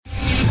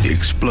The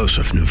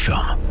explosive new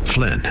film,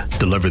 Flynn,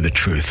 deliver the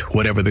truth,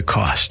 whatever the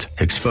cost,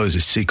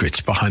 exposes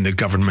secrets behind the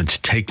government's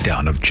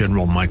takedown of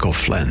General Michael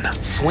Flynn.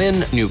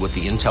 Flynn knew what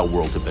the intel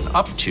world had been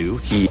up to.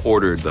 He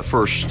ordered the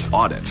first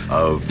audit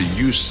of the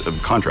use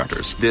of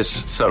contractors.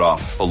 This set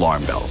off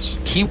alarm bells.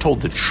 He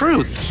told the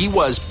truth. He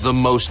was the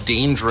most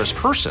dangerous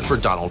person for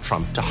Donald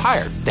Trump to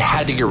hire. They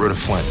had to get rid of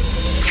Flynn.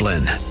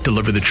 Flynn,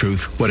 deliver the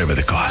truth, whatever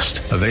the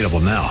cost. Available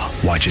now.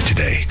 Watch it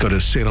today. Go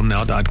to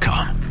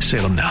salemnow.com.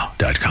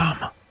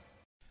 salemnow.com.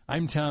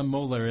 I'm Tom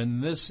Moeller,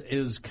 and this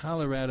is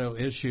Colorado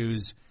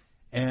Issues.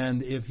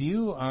 And if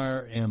you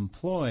are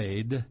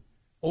employed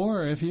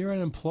or if you're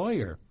an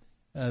employer,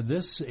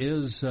 this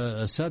is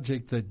a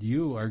subject that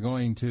you are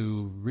going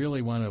to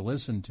really want to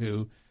listen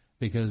to,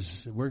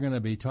 because we're going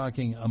to be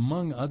talking,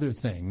 among other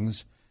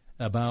things,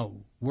 about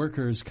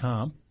workers'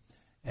 comp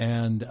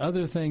and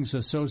other things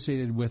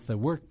associated with the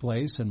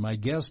workplace. And my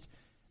guest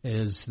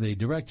is the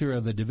director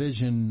of the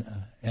division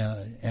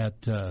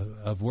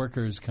of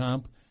workers'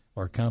 comp,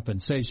 or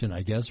compensation,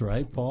 I guess,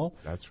 right, Paul?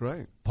 That's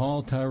right.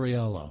 Paul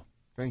Tauriello.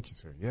 Thank you,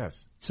 sir.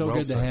 Yes. So well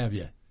good said. to have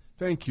you.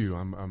 Thank you.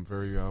 I'm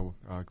very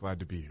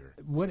glad to be here.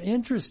 What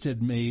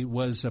interested me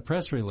was a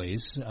press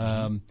release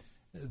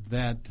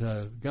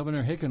that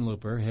Governor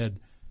Hickenlooper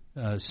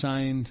had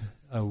signed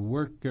a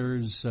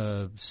workers'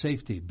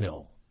 safety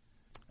bill.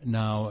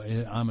 Now,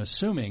 I'm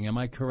assuming, am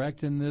I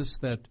correct in this,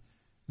 that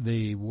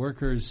the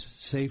workers'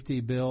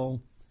 safety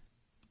bill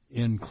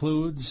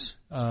includes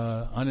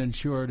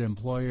uninsured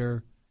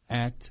employer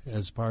act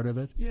as part of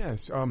it?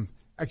 Yes.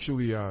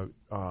 Actually,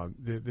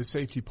 the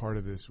safety part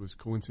of this was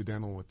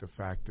coincidental with the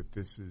fact that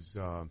this is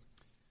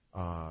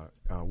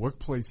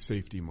Workplace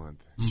Safety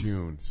Month,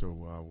 June.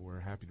 So we're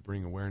happy to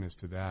bring awareness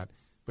to that.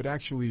 But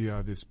actually,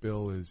 this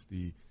bill is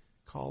the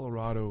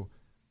Colorado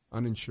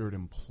Uninsured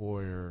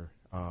Employer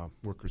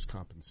Workers'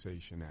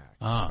 Compensation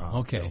Act.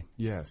 Okay. Bill.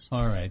 Yes.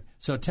 All right.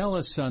 So tell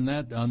us on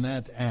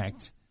that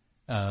act.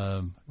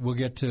 We'll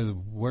get to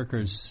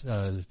Workers'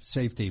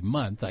 Safety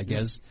Month, I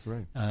guess,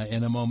 right.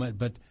 In a moment.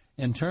 But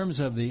in terms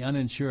of the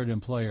Uninsured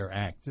Employer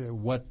Act,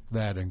 what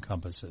that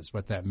encompasses,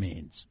 what that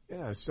means.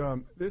 Yes.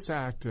 This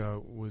act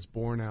was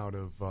born out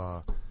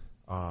of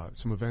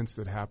some events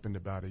that happened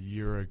about a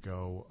year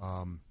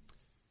ago.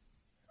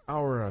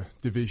 Our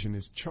division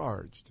is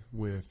charged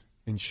with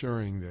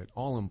ensuring that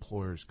all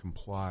employers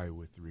comply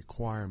with the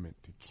requirement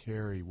to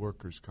carry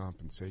workers'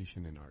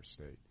 compensation in our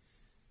state.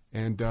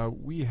 And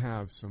we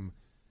have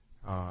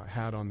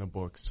had on the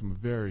books some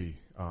very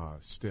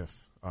stiff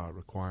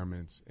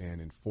requirements and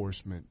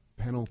enforcement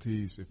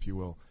penalties, if you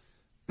will,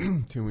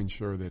 to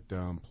ensure that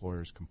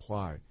employers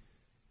comply.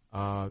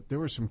 There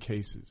were some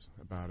cases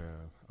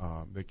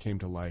that came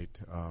to light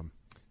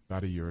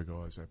about a year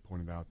ago, as I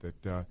pointed out,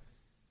 that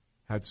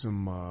had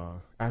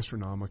some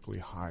astronomically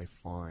high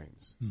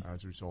fines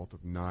as a result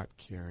of not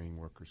carrying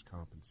workers'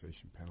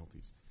 compensation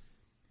penalties.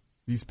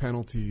 These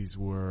penalties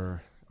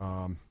were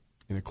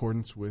in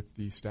accordance with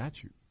the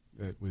statute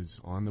that was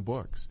on the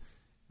books.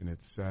 And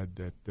it said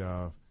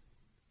that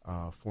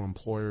for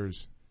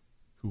employers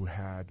who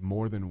had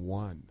more than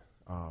one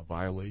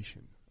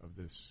violation of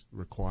this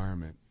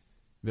requirement,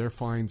 their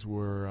fines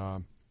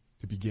were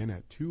to begin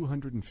at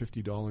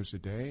 $250 a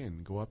day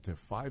and go up to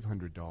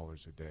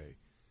 $500 a day.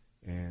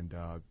 And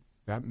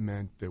that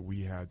meant that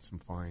we had some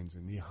fines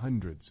in the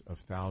hundreds of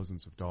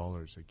thousands of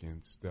dollars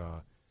against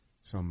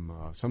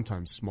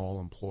sometimes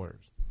small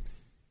employers.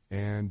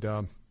 And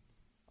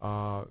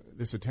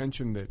this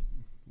attention that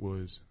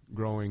was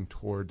growing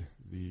toward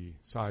the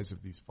size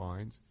of these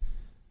fines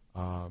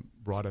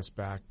brought us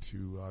back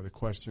to the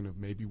question of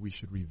maybe we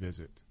should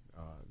revisit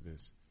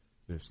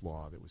this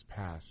law that was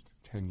passed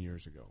 10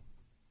 years ago.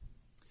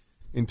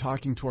 In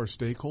talking to our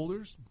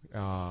stakeholders,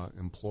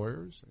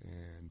 employers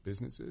and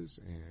businesses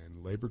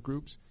and labor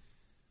groups,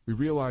 we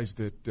realized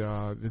that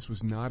this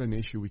was not an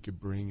issue we could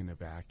bring in a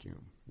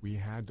vacuum. We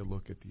had to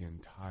look at the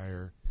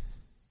entire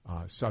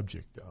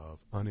subject of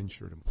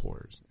uninsured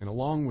employers. And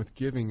along with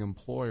giving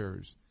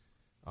employers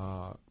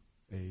a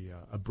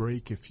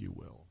break, if you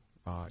will,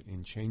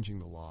 in changing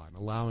the law and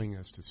allowing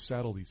us to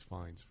settle these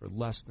fines for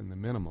less than the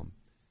minimum,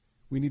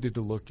 we needed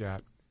to look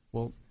at,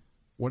 well,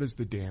 what is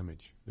the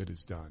damage that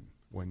is done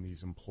when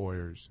these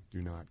employers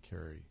do not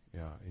carry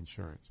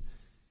insurance?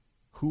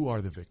 Who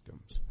are the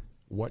victims?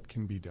 What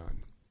can be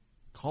done?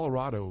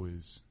 Colorado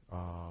is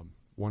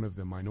one of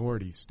the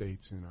minority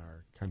states in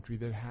our country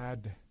that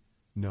had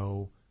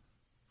no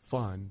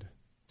fund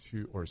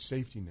or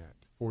safety net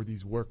for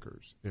these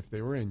workers if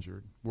they were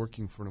injured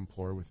working for an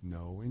employer with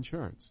no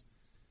insurance.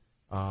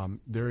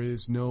 There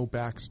is no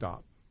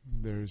backstop.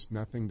 There's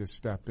nothing to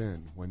step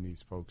in when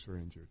these folks are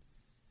injured.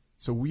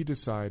 So we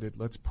decided,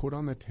 let's put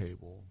on the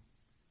table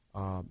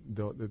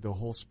the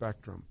whole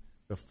spectrum,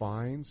 the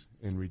fines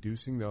and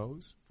reducing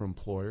those for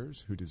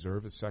employers who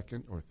deserve a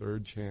second or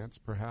third chance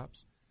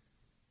perhaps,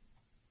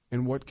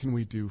 and what can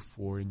we do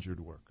for injured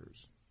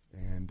workers.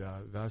 And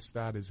thus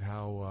that is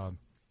how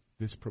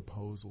this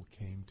proposal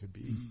came to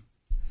be.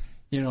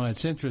 You know,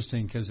 it's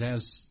interesting because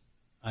as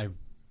I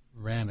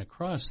ran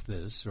across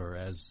this, or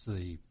as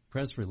the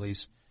press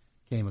release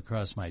came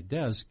across my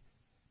desk,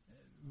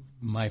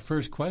 my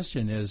first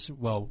question is,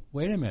 well,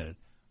 wait a minute.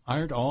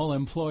 Aren't all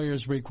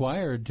employers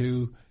required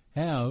to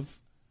have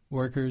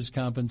workers'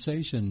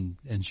 compensation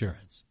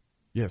insurance?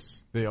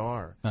 Yes, they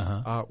are,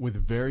 with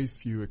very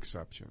few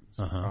exceptions.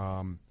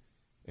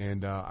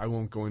 And I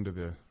won't go into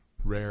the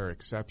rare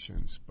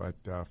exceptions, but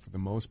for the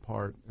most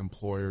part,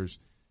 employers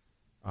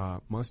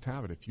must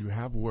have it. If you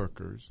have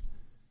workers,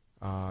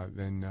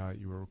 then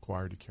you are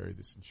required to carry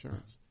this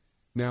insurance.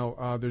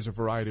 Now, there's a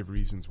variety of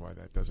reasons why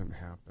that doesn't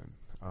happen.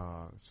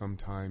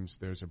 Sometimes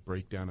there's a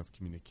breakdown of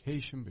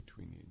communication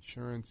between the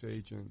insurance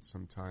agent.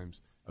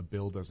 Sometimes a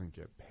bill doesn't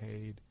get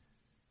paid.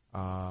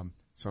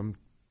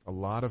 A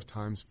lot of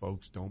times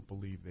folks don't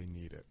believe they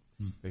need it.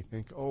 They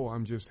think, oh,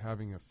 I'm just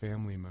having a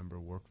family member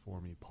work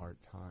for me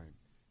part-time.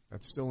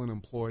 That's still an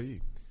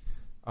employee.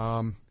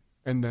 And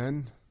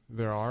then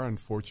there are,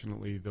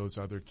 unfortunately, those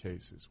other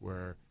cases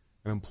where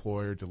an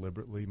employer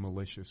deliberately,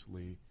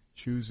 maliciously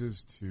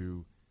chooses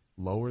to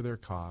lower their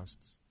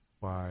costs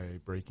by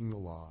breaking the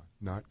law,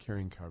 not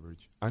carrying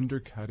coverage,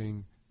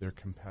 undercutting their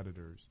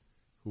competitors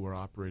who are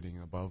operating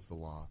above the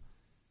law,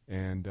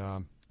 and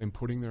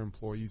putting their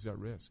employees at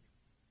risk.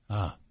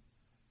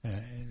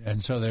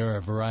 And so there are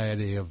a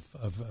variety of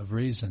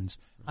reasons.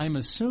 I'm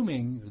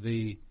assuming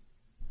the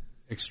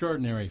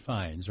extraordinary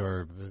fines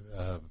or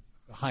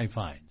high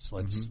fines,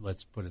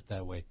 let's put it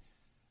that way,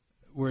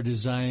 were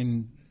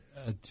designed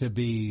to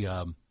be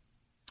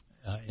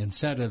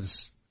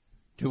incentives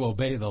to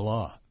obey the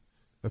law.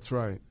 That's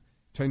right.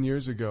 10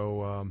 years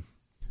ago,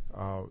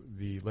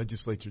 the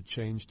legislature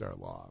changed our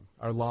law.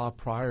 Our law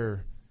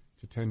prior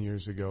to 10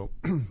 years ago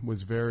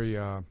was very,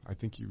 I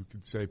think you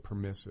could say,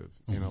 permissive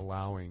in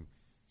allowing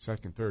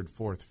second, third,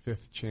 fourth,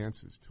 fifth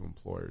chances to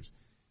employers.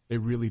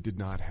 It really did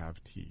not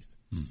have teeth.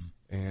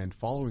 And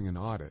following an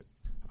audit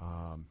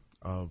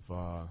of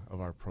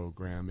our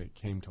program, it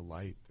came to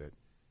light that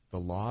the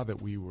law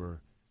that we were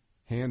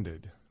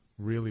handed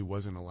really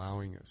wasn't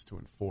allowing us to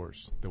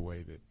enforce the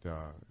way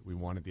that we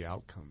wanted the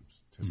outcomes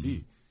to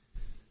be.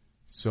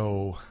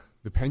 So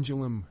the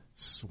pendulum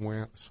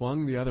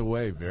swung the other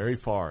way very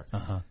far.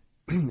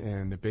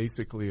 And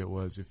basically it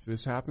was, if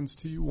this happens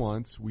to you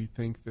once, we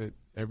think that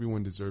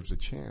everyone deserves a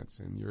chance.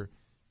 And your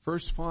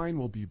first fine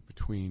will be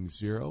between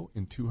 $0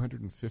 and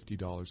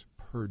 $250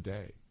 per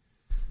day.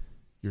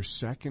 Your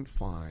second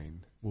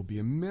fine will be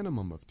a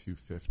minimum of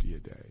 $250 a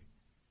day.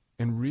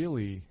 And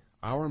really,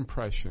 our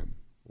impression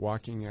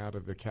walking out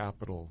of the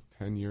Capitol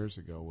 10 years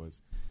ago was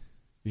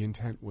the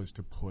intent was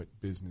to put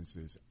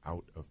businesses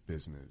out of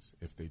business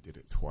if they did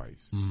it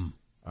twice.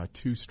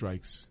 2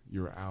 strikes,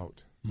 you're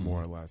out,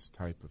 more or less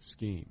type of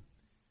scheme.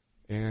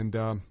 And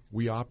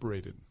we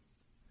operated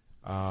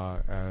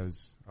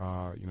as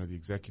the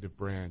executive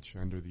branch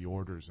under the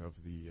orders of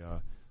the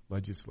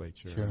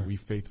legislature. Sure. And we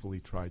faithfully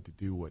tried to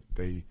do what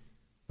they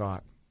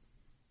thought.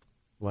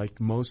 Like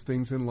most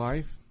things in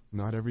life,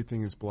 not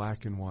everything is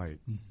black and white.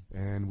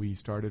 And we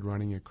started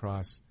running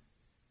across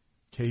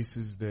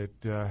cases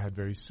that had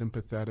very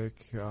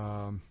sympathetic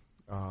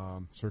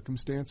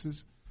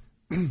circumstances.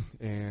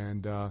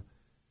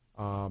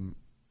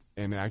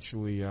 And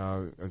actually,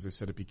 as I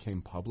said, it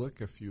became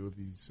public, a few of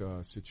these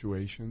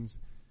situations.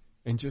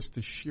 And just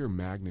the sheer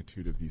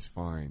magnitude of these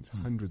fines,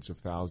 hundreds of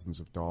thousands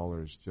of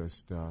dollars,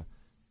 just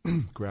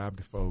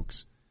grabbed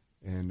folks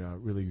and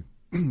really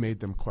made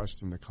them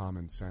question the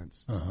common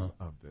sense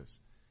of this.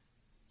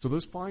 So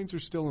those fines are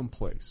still in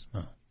place.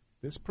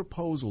 This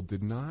proposal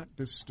did not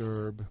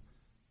disturb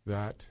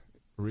that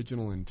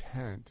original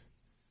intent.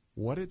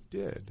 What it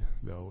did,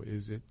 though,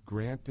 is it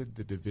granted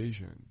the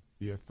division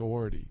the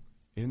authority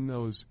in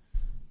those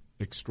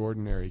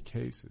extraordinary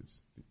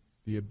cases,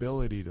 the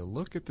ability to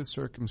look at the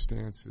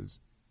circumstances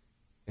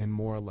and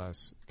more or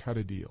less cut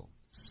a deal,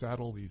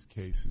 settle these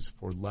cases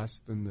for less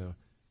than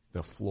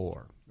the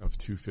floor of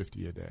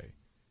 $250 a day.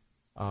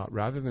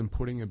 Rather than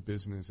putting a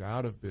business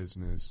out of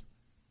business,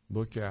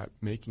 look at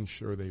making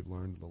sure they've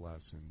learned the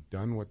lesson,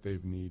 done what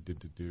they've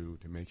needed to do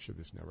to make sure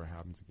this never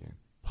happens again.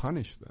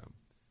 Punish them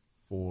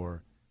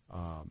for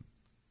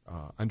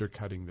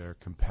undercutting their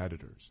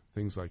competitors,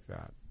 things like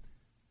that,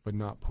 but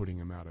not putting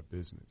them out of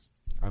business,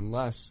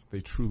 unless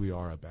they truly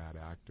are a bad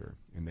actor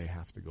and they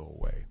have to go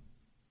away.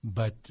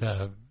 But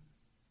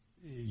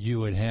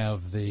you would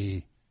have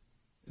the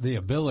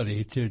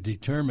ability to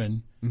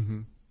determine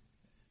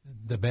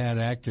the bad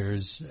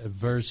actors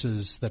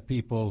versus the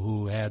people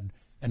who had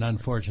an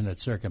unfortunate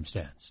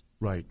circumstance.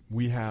 Right.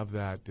 We have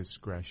that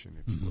discretion,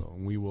 if you will,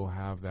 and we will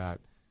have that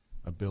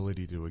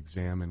ability to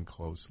examine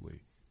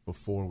closely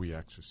before we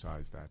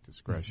exercise that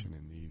discretion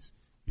in these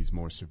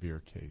more severe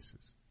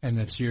cases. And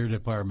it's your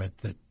department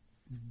that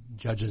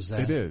judges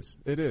that?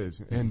 It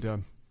is.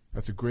 And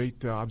that's a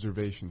great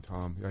observation,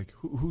 Tom. Like,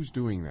 who's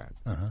doing that?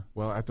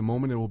 Well, at the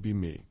moment, it will be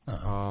me.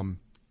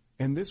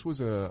 And this was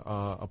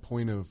a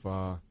point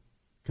of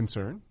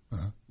concern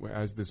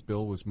as this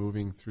bill was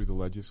moving through the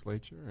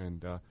legislature.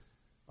 And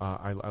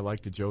I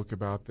like to joke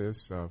about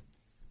this.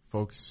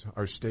 Folks,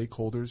 our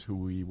stakeholders who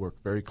we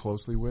work very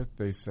closely with,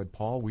 they said,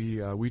 Paul,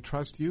 we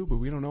trust you, but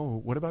we don't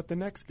know. What about the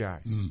next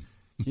guy?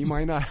 He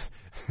might not.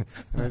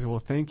 And I said, well,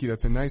 thank you.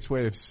 That's a nice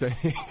way of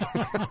saying.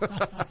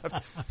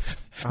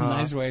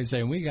 Nice way of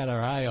saying we got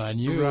our eye on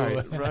you.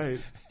 Right.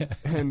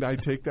 And I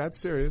take that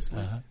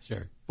seriously.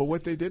 Sure. But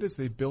what they did is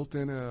they built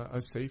in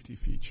a safety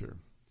feature.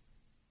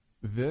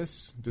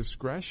 This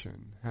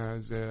discretion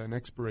has an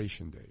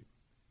expiration date.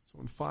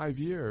 So in 5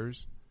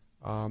 years,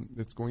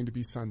 it's going to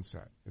be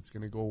sunset. It's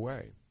going to go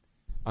away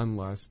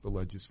unless the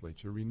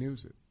legislature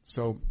renews it.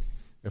 So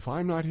if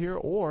I'm not here,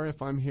 or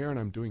if I'm here and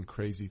I'm doing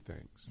crazy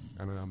things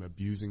and I'm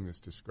abusing this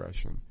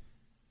discretion,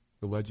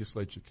 the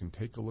legislature can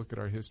take a look at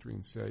our history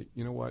and say,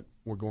 you know what,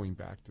 we're going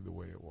back to the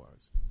way it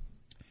was.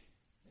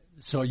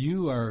 So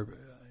you are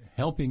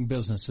helping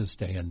businesses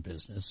stay in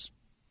business,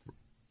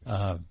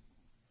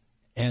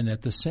 and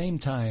at the same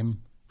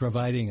time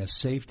providing a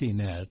safety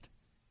net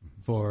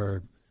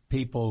for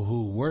people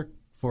who work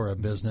for a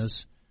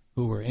business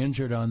who were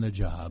injured on the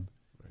job.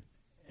 Right.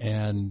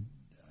 And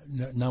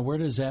now where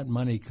does that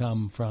money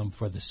come from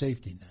for the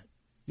safety net?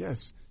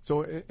 Yes.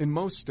 So in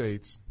most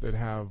states that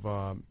have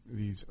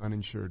these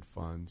uninsured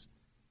funds,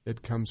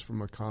 it comes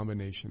from a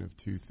combination of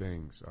two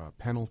things.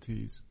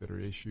 Penalties that are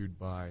issued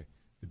by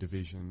the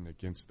division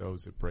against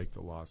those that break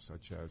the law,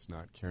 such as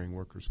not carrying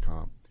workers'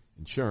 comp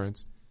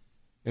insurance,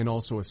 and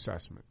also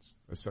assessments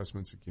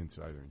against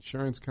either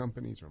insurance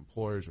companies or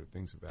employers or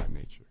things of that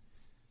nature.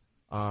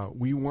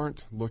 We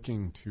weren't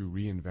looking to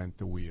reinvent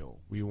the wheel.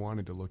 We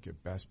wanted to look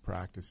at best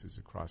practices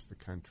across the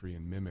country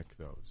and mimic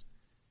those.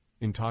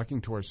 In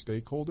talking to our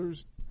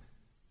stakeholders,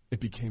 it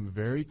became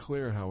very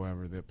clear,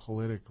 however, that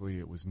politically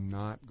it was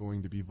not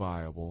going to be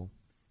viable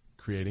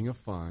creating a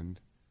fund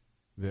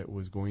that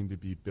was going to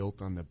be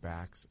built on the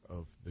backs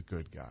of the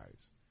good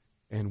guys.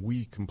 And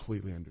we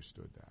completely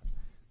understood that.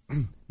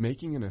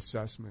 Making an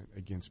assessment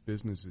against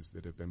businesses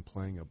that have been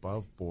playing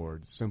above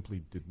board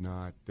simply did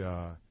not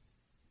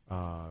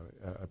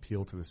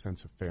appeal to the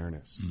sense of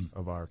fairness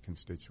of our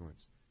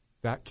constituents.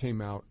 That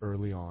came out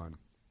early on.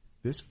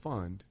 This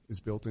fund is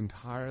built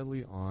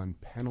entirely on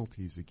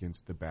penalties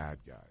against the bad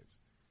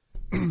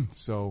guys.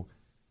 So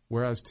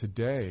whereas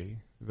today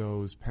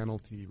those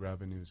penalty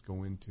revenues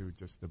go into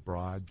just the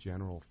broad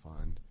general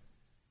fund,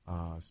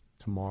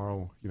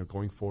 tomorrow,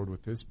 going forward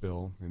with this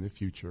bill in the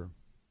future,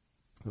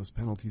 those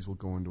penalties will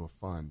go into a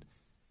fund.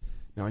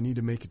 Now, I need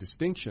to make a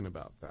distinction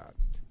about that.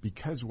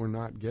 Because we're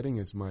not getting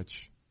as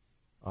much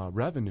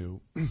revenue,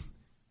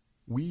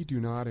 we do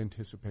not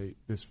anticipate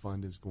this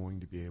fund is going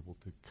to be able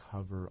to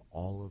cover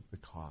all of the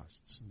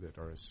costs that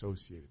are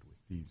associated with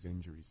these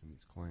injuries and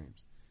these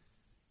claims.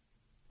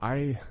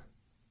 I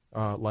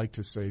like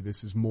to say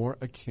this is more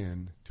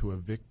akin to a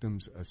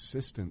victim's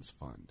assistance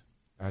fund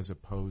as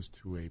opposed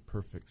to a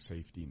perfect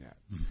safety net.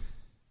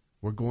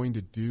 We're going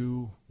to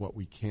do what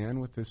we can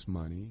with this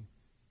money.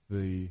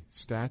 The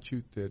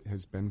statute that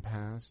has been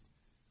passed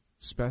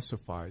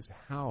specifies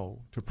how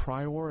to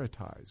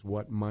prioritize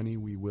what money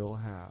we will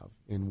have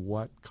and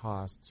what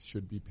costs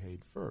should be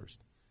paid first,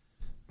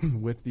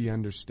 with the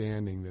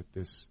understanding that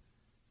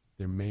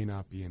there may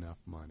not be enough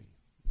money.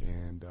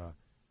 And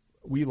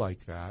we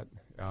like that.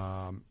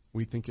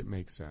 We think it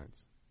makes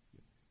sense.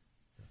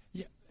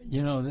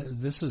 Yeah,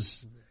 this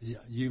is,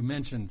 you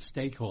mentioned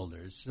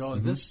stakeholders. So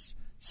this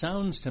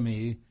sounds to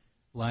me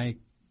like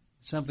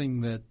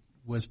something that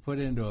was put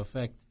into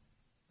effect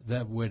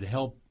that would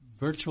help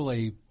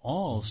virtually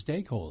all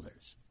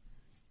stakeholders.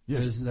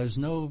 Yes. There's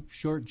no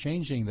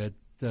shortchanging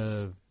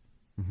that,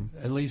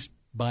 at least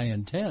by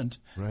intent.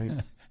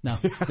 Right. Now,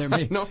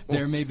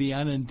 there may be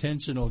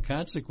unintentional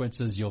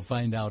consequences you'll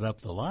find out up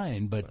the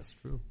line, but that's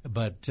true.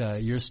 But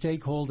your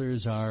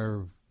stakeholders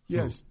are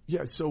Yes.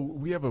 So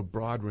we have a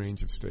broad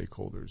range of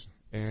stakeholders,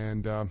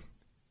 and I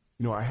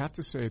have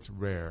to say it's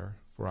rare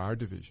for our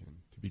division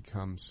to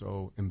become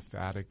so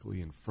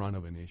emphatically in front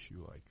of an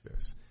issue like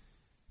this.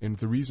 And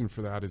the reason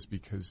for that is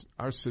because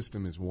our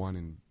system is one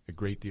in a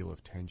great deal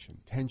of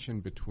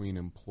tension between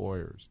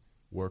employers,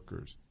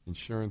 workers,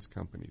 insurance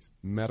companies,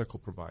 medical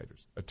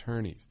providers,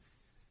 attorneys.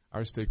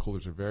 Our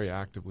stakeholders are very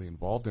actively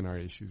involved in our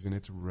issues, and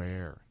it's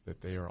rare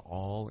that they are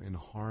all in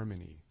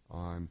harmony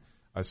on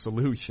a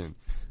solution.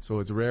 So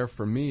it's rare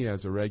for me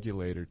as a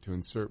regulator to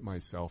insert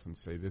myself and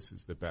say this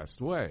is the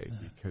best way,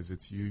 because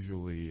it's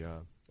usually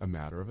a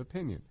matter of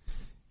opinion.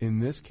 In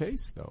this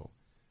case, though,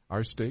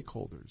 our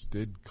stakeholders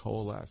did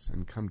coalesce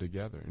and come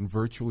together, and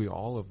virtually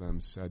all of them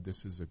said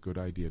this is a good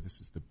idea,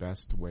 this is the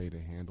best way to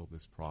handle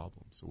this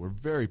problem. So we're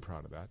very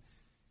proud of that.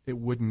 It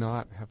would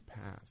not have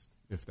passed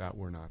if that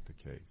were not the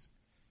case.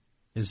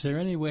 Is there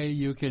any way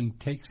you can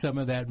take some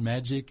of that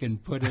magic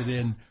and put it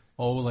in,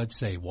 let's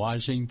say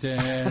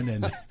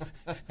Washington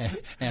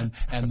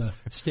and the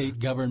state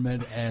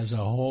government as a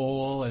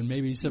whole, and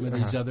maybe some of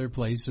these other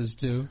places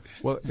too?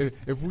 Well,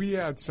 if we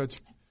had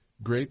such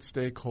great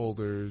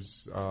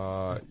stakeholders,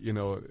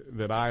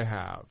 that I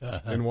have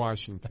in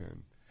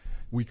Washington,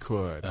 we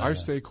could. Our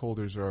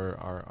stakeholders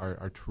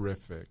are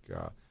terrific.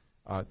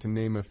 To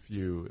name a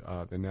few,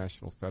 the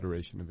National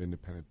Federation of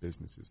Independent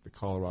Businesses, the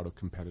Colorado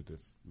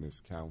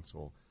Competitiveness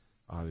Council,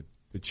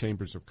 the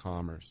Chambers of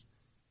Commerce,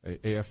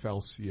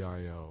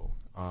 AFL-CIO,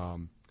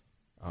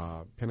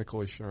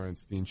 Pinnacle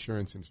Assurance, the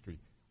insurance industry,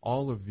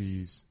 all of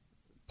these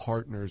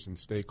partners and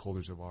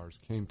stakeholders of ours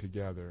came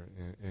together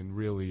and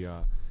really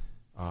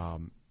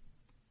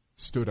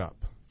stood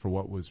up for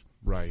what was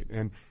right.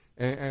 And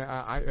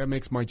it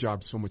makes my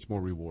job so much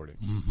more rewarding.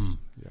 Mm-hmm.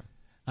 Yeah.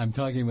 I'm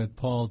talking with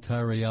Paul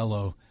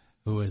Tauriello,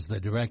 who is the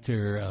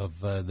director of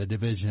the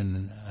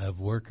Division of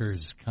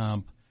Workers'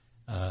 Comp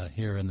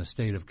here in the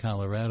state of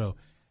Colorado.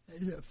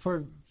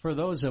 For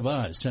those of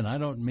us, and I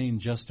don't mean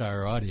just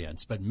our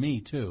audience, but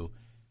me too,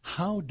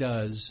 how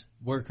does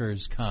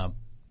workers' comp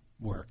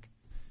work?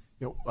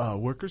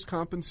 Workers'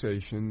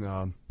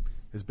 compensation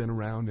has been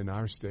around in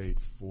our state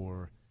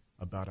for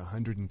about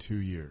 102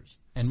 years.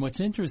 And what's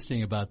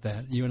interesting about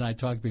that, you and I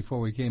talked before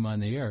we came on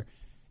the air,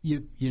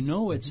 you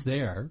know it's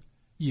there.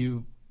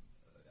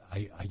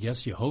 I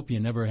guess you hope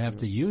you never have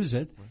to use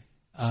it.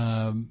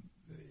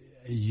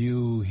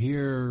 You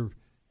hear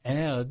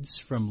ads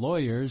from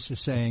lawyers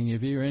saying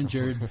if you're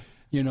injured,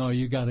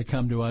 you got to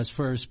come to us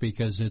first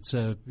because it's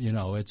a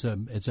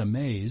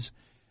maze.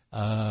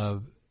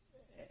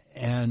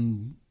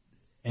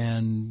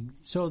 And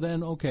so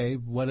then, okay,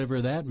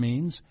 whatever that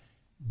means.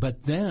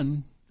 But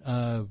then,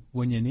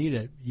 when you need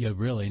it, you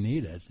really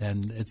need it.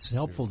 And it's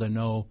helpful to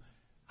know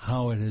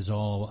how it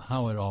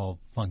all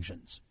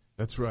functions.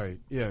 That's right.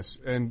 Yes.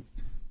 And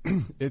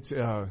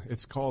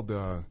it's called,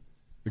 the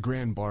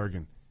grand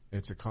bargain.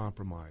 It's a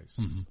compromise.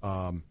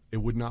 Mm-hmm. It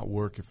would not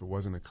work if it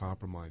wasn't a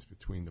compromise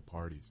between the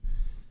parties.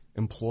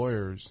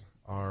 Employers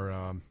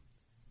are,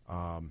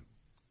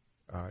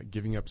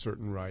 giving up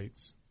certain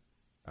rights,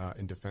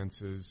 and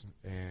defenses,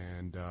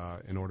 and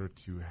in order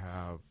to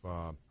have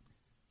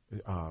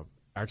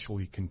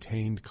actually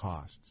contained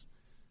costs.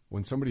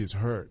 When somebody is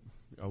hurt,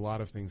 a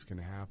lot of things can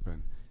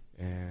happen,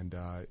 and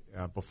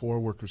before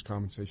workers'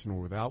 compensation or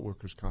without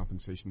workers'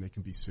 compensation, they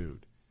can be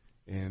sued.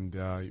 And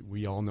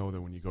we all know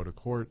that when you go to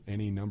court,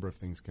 any number of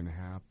things can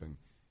happen.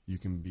 You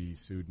can be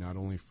sued not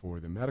only for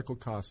the medical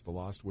costs, the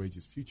lost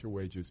wages, future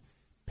wages,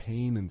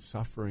 pain and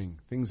suffering,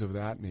 things of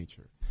that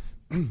nature.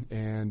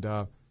 And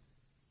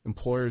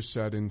employers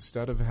said,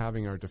 instead of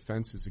having our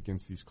defenses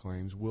against these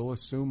claims, we'll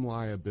assume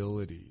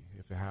liability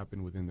if it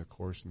happened within the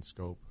course and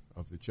scope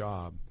of the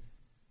job,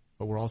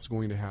 but we're also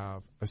going to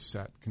have a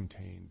set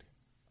contained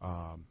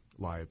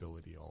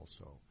liability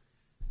also.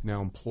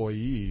 Now,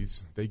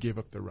 employees, they gave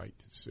up their right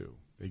to sue.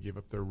 They gave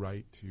up their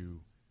right to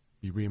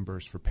be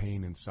reimbursed for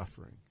pain and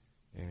suffering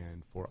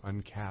and for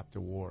uncapped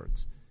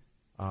awards.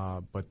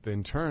 But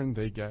in turn,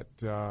 they get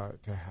to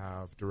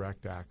have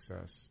direct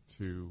access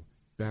to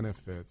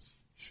benefits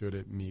should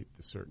it meet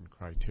the certain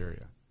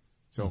criteria.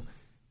 So,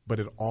 but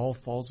it all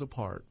falls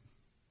apart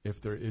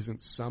if there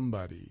isn't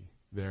somebody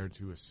there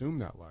to assume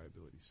that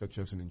liability, such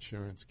as an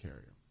insurance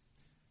carrier.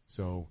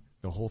 So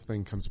the whole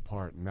thing comes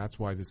apart, and that's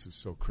why this is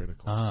so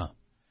critical.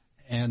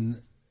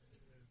 And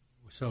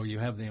so you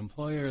have the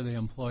employer, the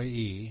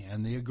employee,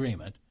 and the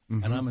agreement.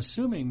 Mm-hmm. And I'm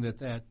assuming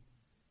that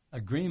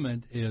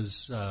agreement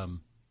is,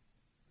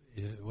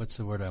 what's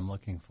the word I'm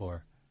looking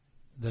for?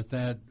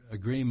 That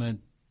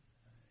agreement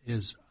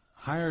is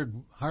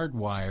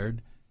hardwired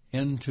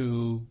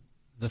into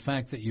the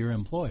fact that you're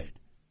employed.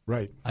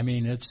 Right. I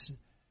mean, it's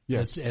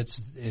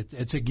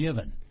a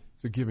given.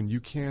 It's a given. You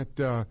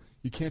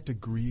can't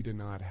agree to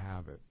not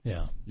have it.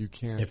 Yeah. You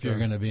can't. If you're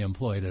going to be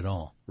employed at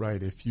all.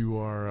 Right. If you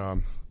are,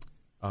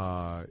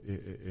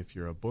 if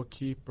you're a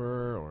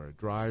bookkeeper or a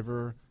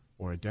driver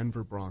or a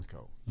Denver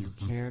Bronco, you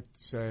can't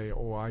say,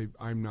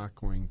 I'm not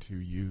going to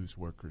use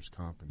workers'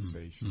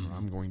 compensation, or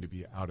I'm going to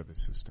be out of the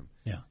system.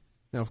 Yeah.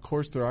 Now, of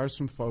course, there are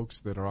some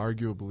folks that are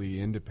arguably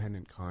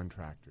independent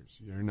contractors.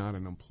 You're not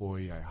an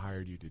employee. I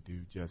hired you to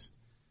do just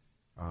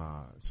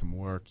some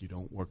work. You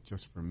don't work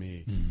just for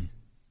me.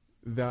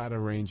 Mm-hmm. That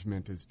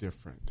arrangement is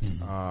different,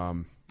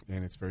 and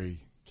it's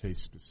very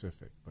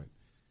case-specific. But,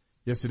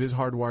 yes, it is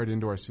hardwired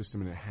into our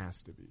system, and it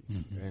has to be.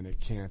 Mm-hmm. And it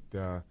can't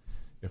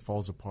it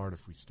falls apart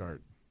if we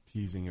start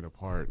teasing it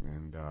apart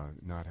and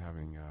not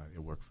having it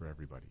work for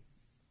everybody.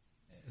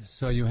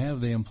 So you have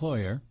the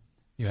employer,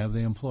 you have the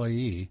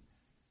employee,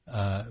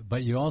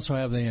 but you also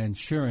have the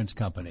insurance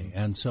company,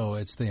 and so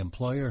it's the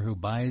employer who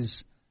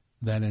buys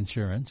that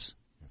insurance.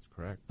 That's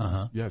correct.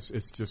 Uh-huh. Yes,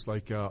 it's just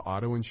like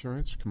auto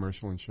insurance,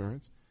 commercial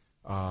insurance.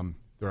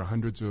 There are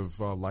hundreds of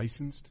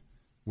licensed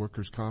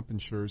workers' comp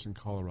insurers in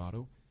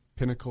Colorado.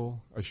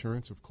 Pinnacle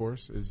Assurance, of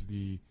course, is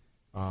the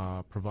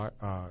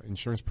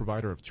insurance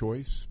provider of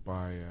choice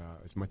by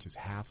as much as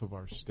half of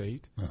our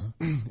state.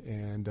 Uh-huh.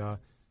 And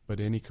but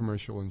any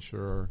commercial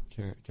insurer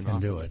can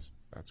do it.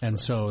 That's and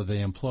correct. So the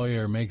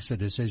employer makes a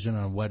decision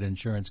on what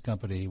insurance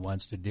company he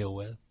wants to deal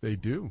with? They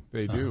do.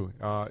 They do.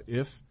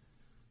 If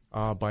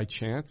by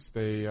chance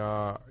they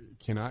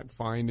cannot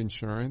find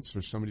insurance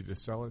or somebody to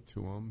sell it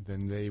to them,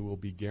 then they will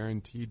be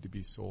guaranteed to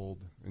be sold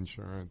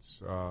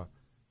insurance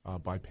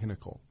by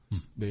Pinnacle.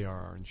 They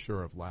are our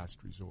insurer of last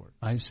resort.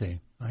 I see.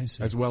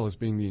 As well as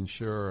being the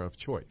insurer of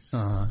choice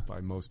by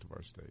most of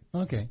our state.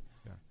 Okay.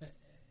 Yeah.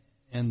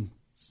 And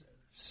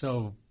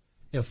so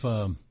if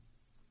and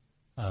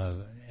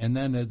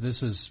then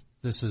this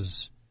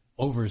is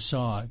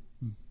oversaw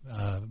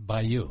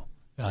by you.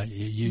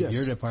 Yes.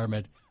 Your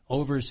department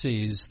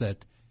oversees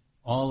that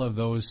all of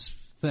those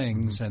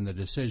things and the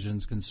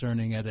decisions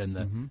concerning it and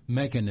the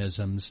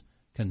mechanisms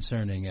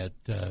concerning it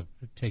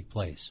take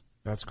place.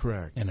 That's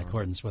correct. In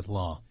accordance with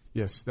law.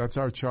 Yes, that's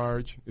our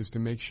charge, is to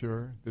make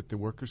sure that the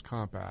Workers'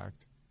 Comp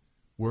Act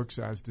works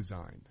as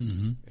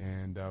designed.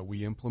 And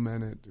we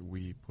implement it,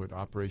 we put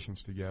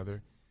operations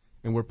together,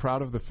 and we're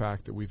proud of the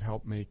fact that we've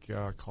helped make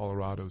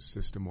Colorado's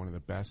system one of the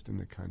best in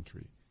the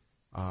country.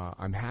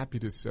 I'm happy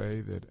to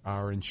say that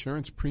our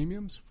insurance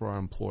premiums for our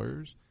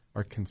employers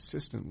are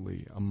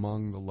consistently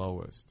among the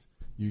lowest,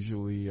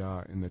 usually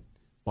in the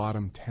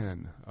bottom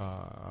 10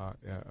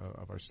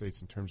 of our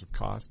states in terms of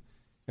cost.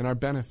 And our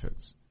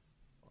benefits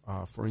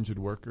for injured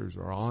workers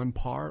are on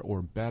par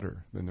or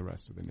better than the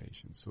rest of the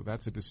nation. So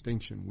that's a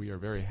distinction we are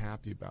very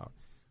happy about.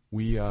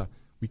 We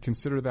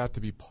consider that to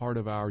be part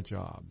of our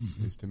job,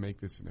 is to make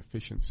this an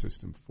efficient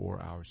system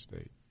for our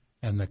state.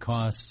 And the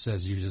costs,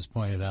 as you just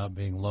pointed out,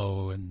 being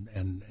low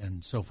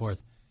and so forth,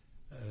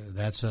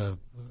 that's a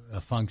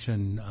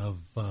function of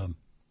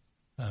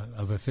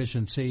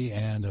efficiency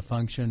and a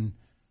function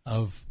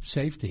of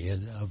safety.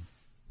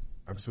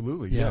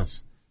 Absolutely,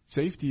 yes.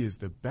 Safety is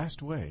the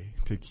best way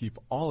to keep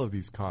all of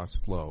these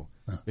costs low.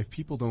 If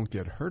people don't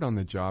get hurt on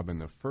the job in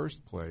the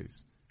first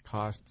place,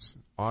 costs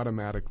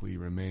automatically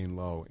remain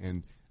low.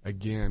 And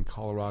again,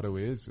 Colorado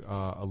is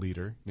a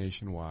leader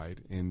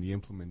nationwide in the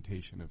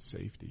implementation of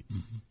safety.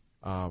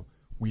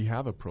 We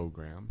have a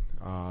program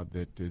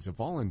that is a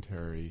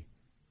voluntary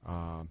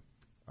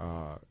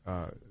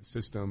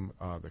system,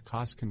 the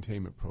cost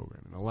containment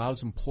program. It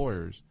allows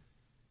employers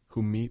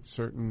who meet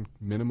certain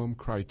minimum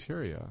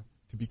criteria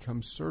to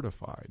become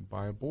certified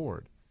by a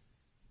board.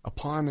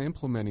 Upon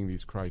implementing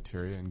these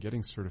criteria and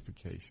getting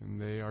certification,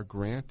 they are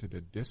granted a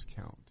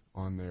discount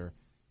on their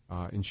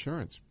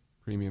insurance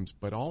premiums,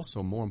 but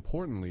also, more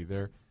importantly,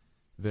 the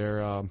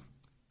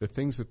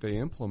things that they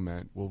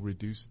implement will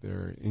reduce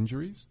their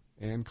injuries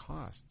and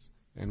costs.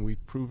 And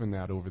we've proven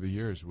that over the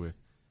years with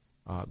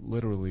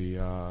literally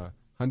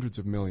hundreds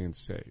of millions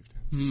saved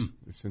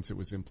since it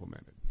was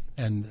implemented.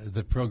 And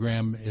the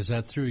program, is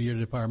that through your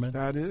department?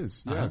 That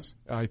is, yes.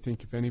 I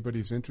think if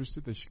anybody's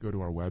interested, they should go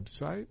to our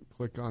website,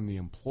 click on the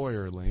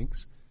employer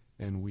links,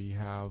 and we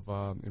have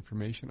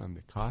information on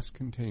the cost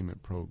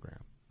containment program.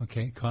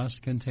 Okay,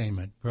 cost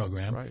containment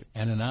program. That's right.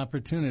 And an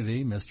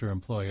opportunity, Mr.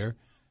 Employer,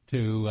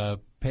 to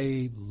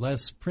pay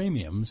less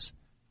premiums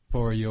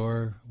for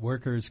your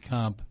workers'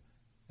 comp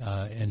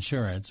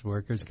insurance,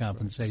 workers'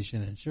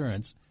 compensation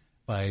insurance,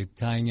 by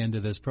tying into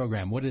this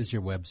program. What is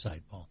your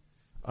website, Paul?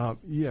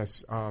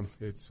 Yes,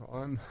 it's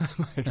on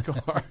my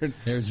card.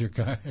 There's your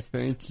card.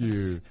 Thank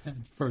you.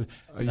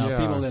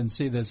 People didn't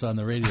see this on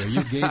the radio.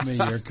 You gave me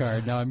your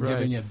card. Now I'm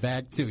giving it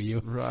back to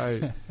you.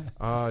 Right.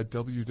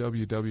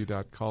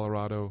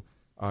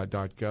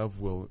 www.colorado.gov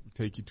will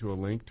take you to a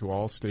link to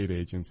all state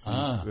agencies.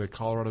 The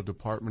Colorado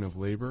Department of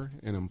Labor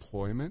and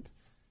Employment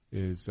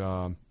is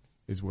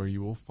where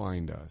you will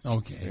find us.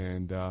 Okay.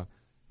 And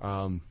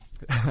I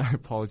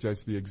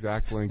apologize for the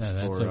exact links. No,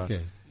 that's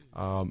okay.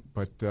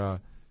 But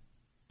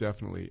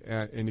definitely.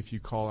 And if you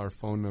call our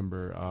phone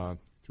number,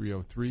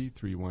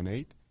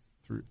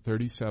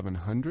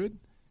 303-318-3700,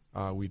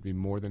 we'd be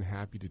more than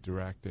happy to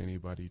direct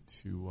anybody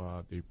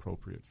to the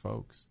appropriate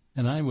folks.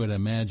 And I would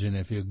imagine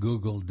if you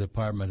Google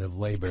Department of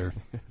Labor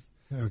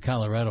or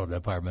Colorado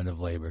Department of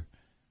Labor,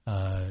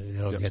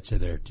 it'll get you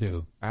there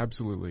too.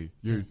 Absolutely.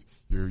 You're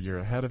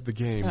ahead of the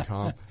game,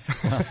 Tom.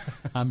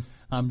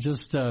 I'm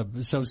just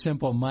so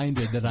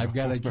simple-minded that I've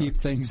got to keep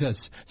things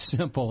as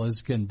simple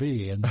as can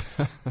be, and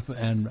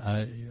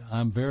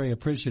I'm very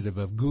appreciative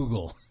of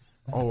Google.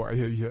 Oh,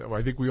 yeah,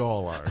 I think we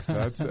all are.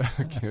 That's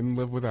can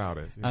live without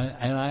it. Yeah.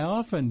 And I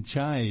often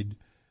chide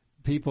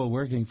people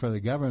working for the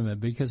government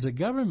because the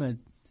government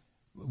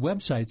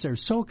websites are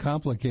so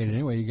complicated.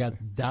 Anyway, you got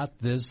dot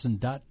this and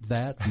dot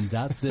that and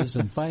dot this,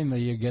 and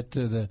finally you get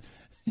to the.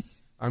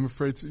 I'm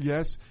afraid,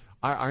 yes.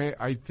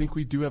 I think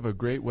we do have a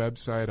great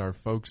website. Our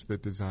folks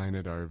that design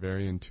it are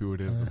very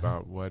intuitive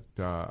about what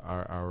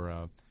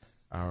our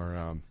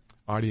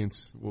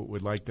audience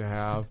would like to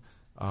have,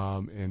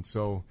 and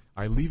so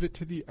I leave it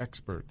to the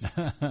experts.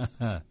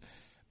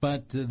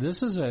 But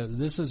this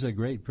is a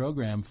great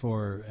program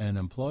for an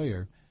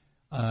employer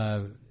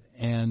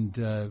and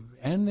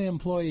the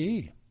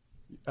employee.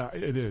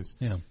 It is.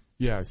 Yeah.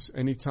 Yes.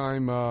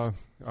 Anytime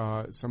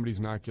somebody's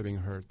not getting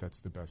hurt,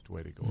 that's the best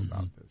way to go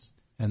about this.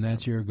 And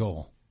that's your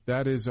goal.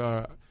 That is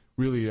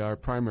really our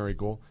primary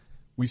goal.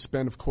 We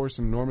spend, of course,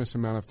 an enormous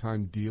amount of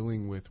time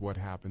dealing with what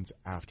happens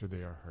after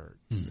they are hurt,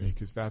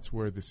 because that's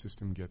where the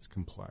system gets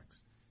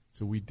complex.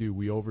 So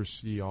we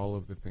oversee all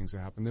of the things that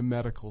happen, the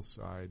medical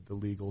side, the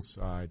legal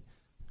side,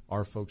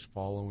 our folks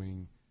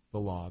following the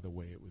law the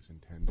way it was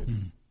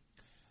intended.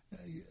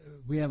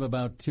 We have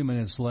about 2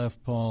 minutes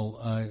left, Paul.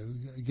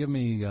 Give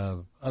me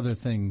other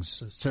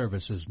things,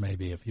 services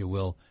maybe, if you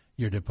will,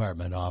 your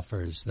department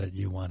offers that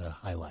you want to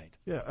highlight.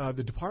 Yeah,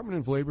 the Department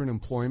of Labor and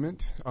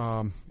Employment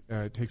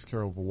takes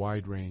care of a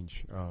wide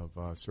range of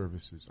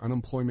services.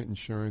 Unemployment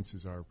insurance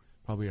is our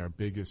probably our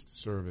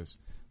biggest service.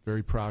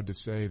 Very proud to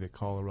say that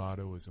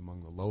Colorado is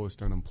among the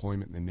lowest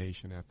unemployment in the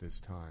nation at this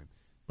time.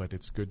 But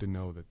it's good to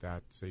know that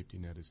that safety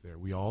net is there.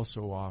 We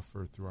also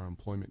offer, through our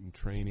employment and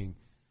training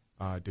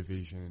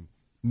division,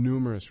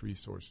 numerous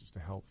resources to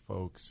help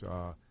folks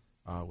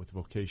with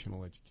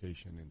vocational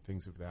education and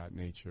things of that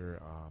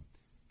nature,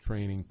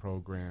 training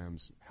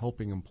programs,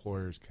 helping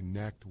employers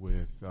connect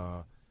with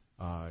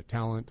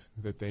talent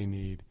that they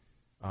need.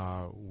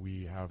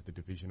 We have the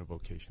Division of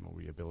Vocational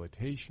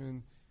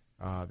Rehabilitation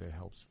that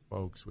helps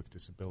folks with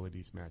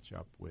disabilities match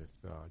up with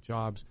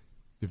jobs.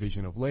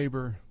 Division of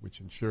Labor, which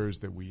ensures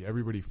that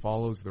everybody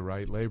follows the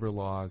right labor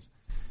laws.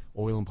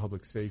 Oil and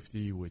Public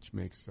Safety, which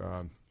makes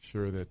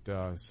sure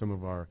that some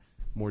of our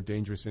more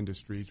dangerous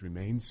industries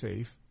remain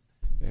safe.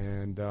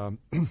 And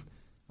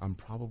I'm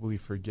probably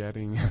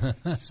forgetting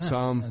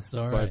some. That's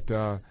all right.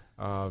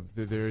 But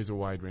there is a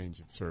wide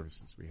range of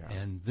services we have.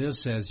 And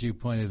this, as you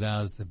pointed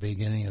out at the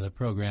beginning of the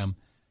program,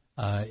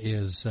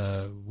 is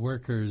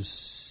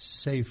Workers'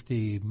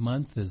 Safety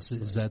Month.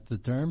 Is that the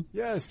term?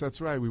 Yes,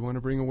 that's right. We want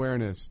to bring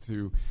awareness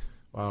to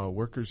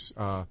workers'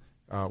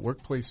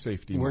 workplace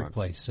safety month.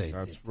 Workplace safety.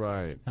 That's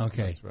right.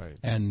 Okay. That's right.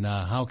 And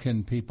how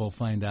can people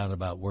find out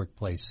about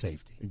workplace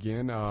safety?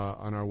 Again,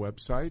 on our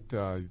website,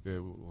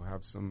 we'll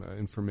have some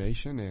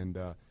information. And,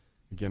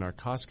 again, our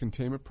cost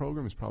containment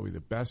program is probably the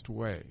best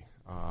way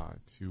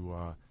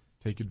to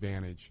take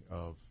advantage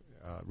of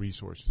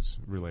resources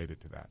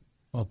related to that.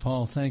 Well,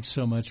 Paul, thanks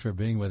so much for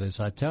being with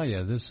us. I tell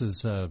you, this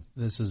is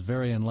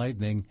very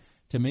enlightening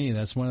to me.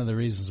 That's one of the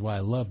reasons why I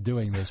love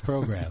doing this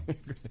program.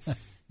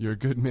 You're a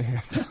good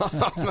man,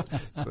 Tom.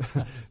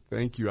 So,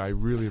 thank you. I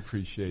really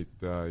appreciate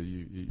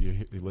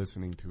you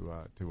listening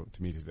to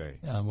me today.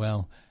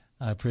 Well,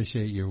 I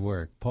appreciate your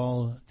work.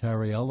 Paul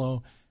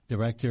Tauriello,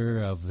 Director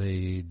of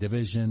the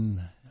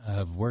Division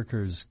of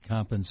Workers'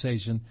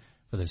 Compensation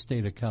for the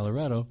state of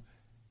Colorado.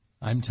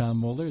 I'm Tom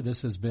Moeller.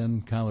 This has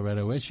been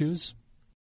Colorado Issues.